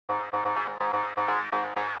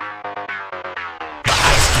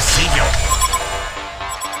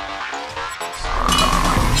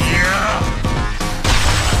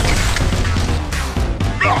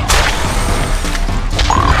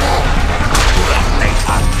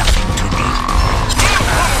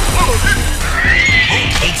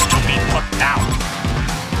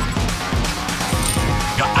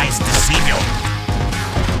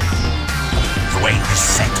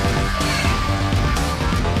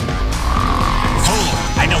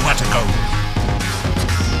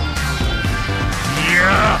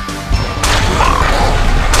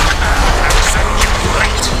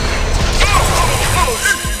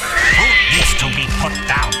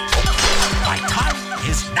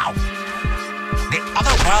is now. The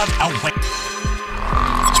other world awaits.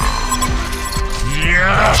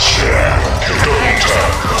 Yeah.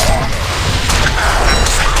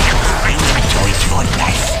 I enjoyed your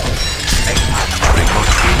life.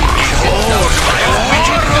 Behold my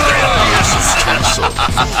wicked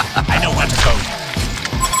I know where to go.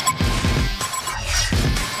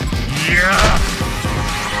 Yeah.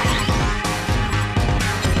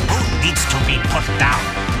 Who needs to be put down?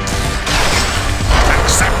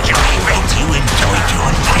 Accept your fate. You enjoyed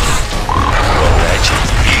your life. Legend.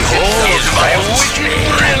 Behold my wicked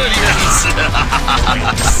brilliance.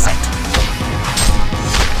 Set.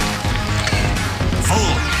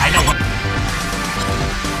 Fool, I know what.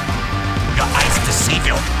 Your eyes deceive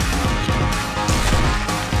you.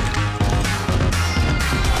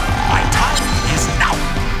 My time is now.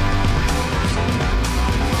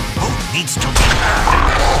 Who needs to be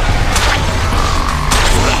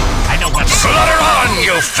I know what. Slaughter on,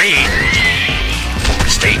 you fiend!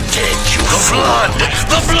 Stay dead, you the blood!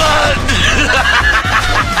 The blood!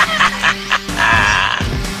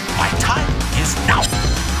 My time is now.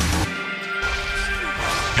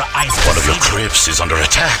 Your eyes. One of your crypts is under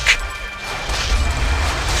attack.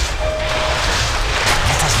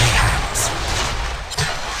 Let us lay hands.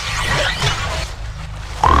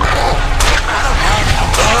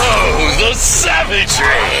 Oh, the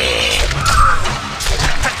savagery!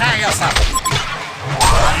 Prepare yourself.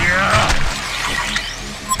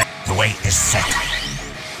 The way is set.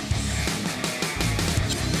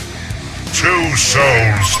 Two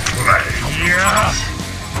souls claim.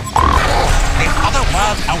 The other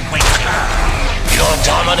world awaits you. Your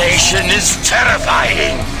domination is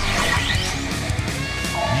terrifying.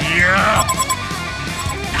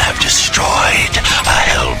 Have destroyed a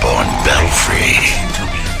hellborn belfry.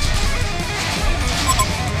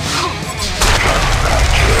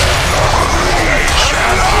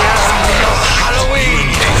 Halloween!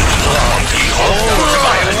 Behold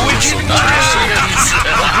my wicked brilliance!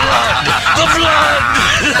 The blood!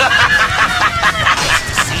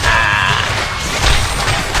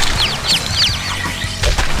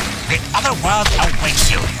 The other world awaits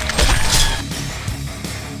you.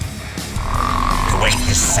 The way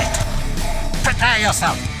is set. Prepare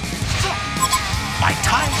yourself. My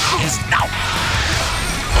time is now.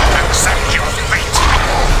 Accept your fate.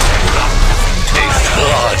 A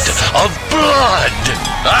flood of blood!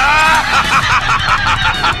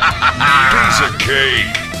 Piece of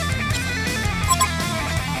cake.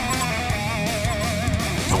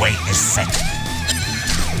 The way is set.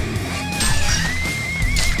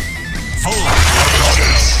 Fool!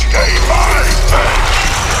 Stay by.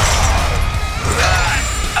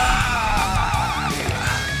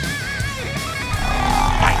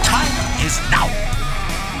 My time is now.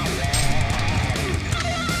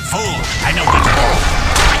 Fool! I know what to do.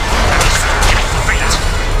 Fate.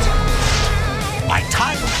 My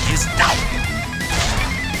time is now.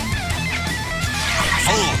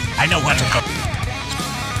 Fool! I know where to go.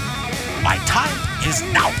 My time is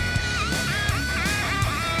now.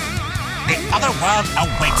 The other world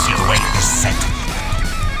awaits you. The way is set.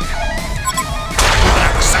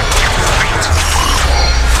 Accept your fate.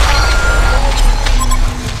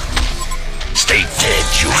 Stay dead,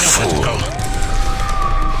 you fool.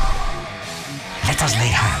 Let us lay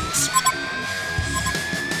hands.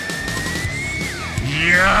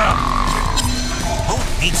 Who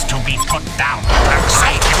needs to be put down?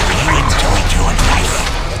 Accept your fate. You enjoyed your life.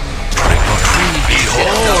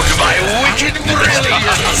 Behold my wicked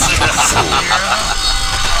brilliance!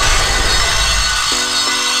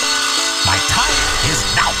 My time is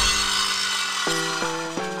now.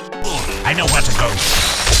 I know where to go.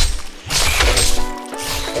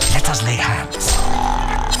 Let us lay hands.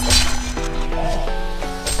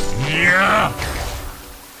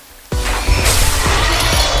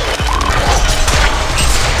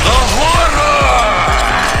 The horror!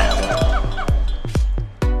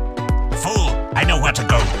 Fool, I know where to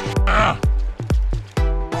go.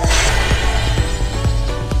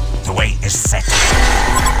 The way is set.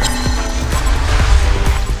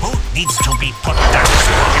 Who needs to be put down?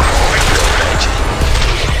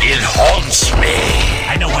 It haunts me.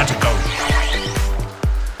 I know where to go.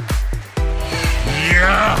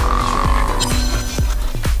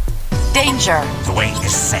 Danger! The way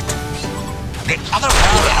is set. The other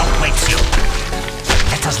world awaits you.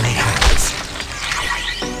 Let us lay hands.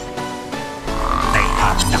 They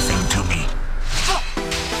are nothing to me.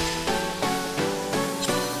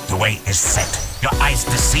 The way is set. Your eyes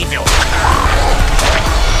deceive you.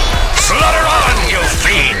 Slaughter on, you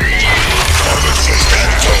fiend!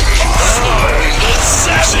 The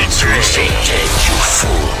savagery! Dead, you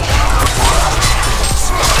fool!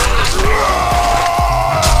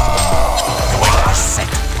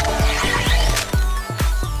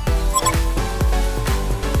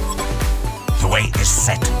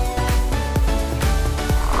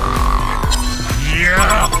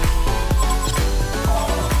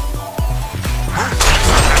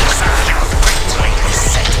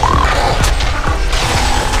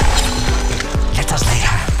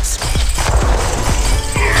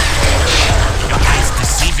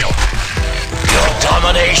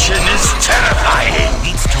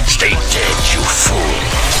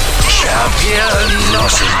 Fear not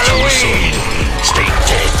Halloween! Stay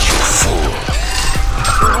dead, you fool!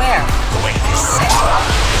 Where? The way is set.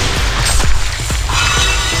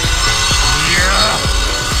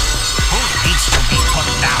 Who needs to be put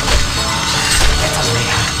down? Let us lay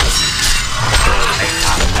hands. They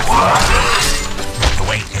are left. The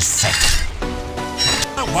way is set.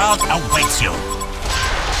 The world awaits you.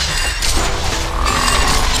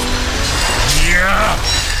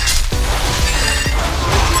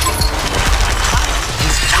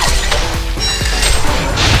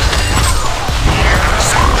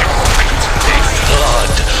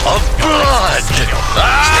 Of blood!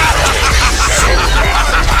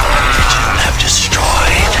 Have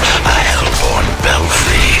destroyed a hellborn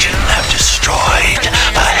belfry. Have destroyed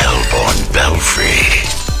a hellborn belfry.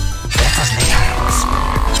 Let us lay hands.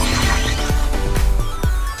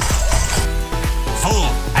 Fool,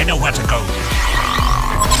 I know where to go.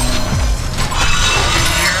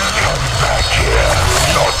 Come back here.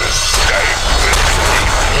 Not escape with me.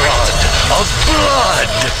 Blood of blood!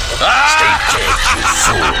 Stay dead, you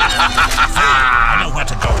fool! I know where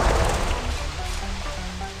to go.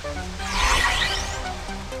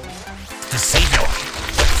 Deceive you.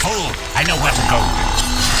 Fool, I know where to go.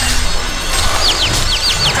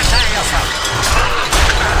 Prepare yourself.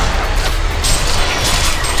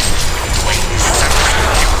 Wait,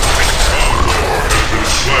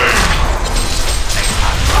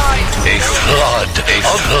 A flood of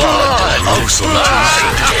blood!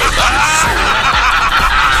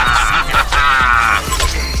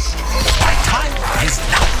 My time is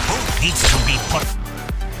now. Who needs to be put?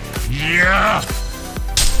 Yeah.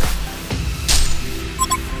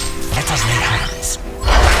 Let us lay hands.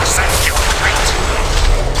 Set you right.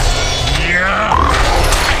 Yeah.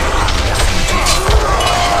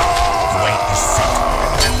 The way is set.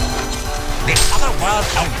 The other world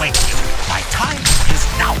awaits you. My time is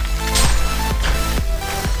now.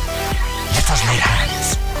 Let us lay hands.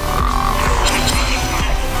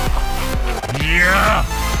 Yeah.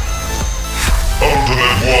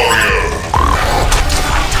 Ultimate Warrior.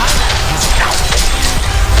 My time is now.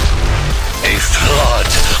 A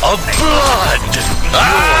flood of blood!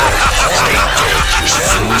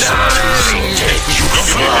 Stay dead, you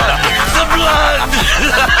flood! The blood!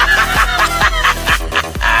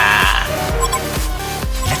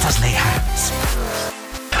 Let us lay hands.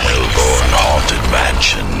 Hellborn haunted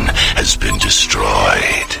mansion has been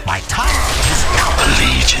destroyed. My time is now. A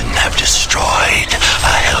legion have destroyed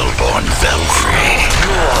a hellborn belfry.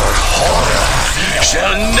 Your horror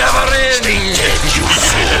shall never end. Stay dead, you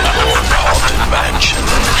fool. Hellborn haunted mansion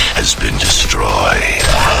has been destroyed.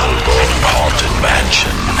 A hellborn haunted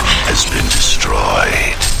mansion has been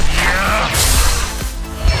destroyed.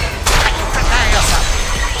 Prepare yourself.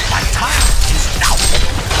 My time is now.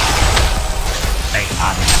 They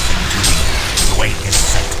are nothing to me. The way is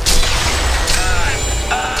set.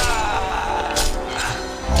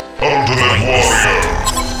 Ultimate Warrior.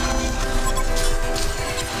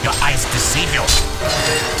 Your eyes deceive you.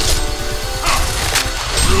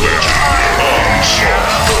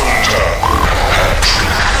 Onslaught Delta.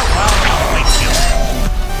 The world awaits you.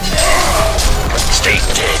 Stay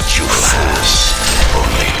dead, you fools.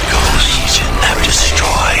 Only your legion have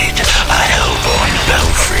destroyed a hellborn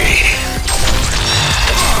belfry.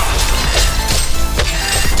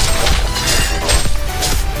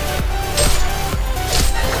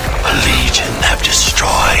 A legion have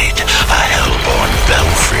destroyed a hellborn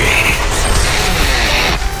belfry.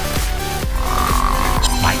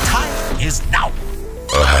 My time is now.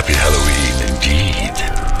 A happy Halloween indeed.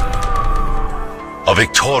 A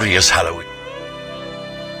victorious Halloween.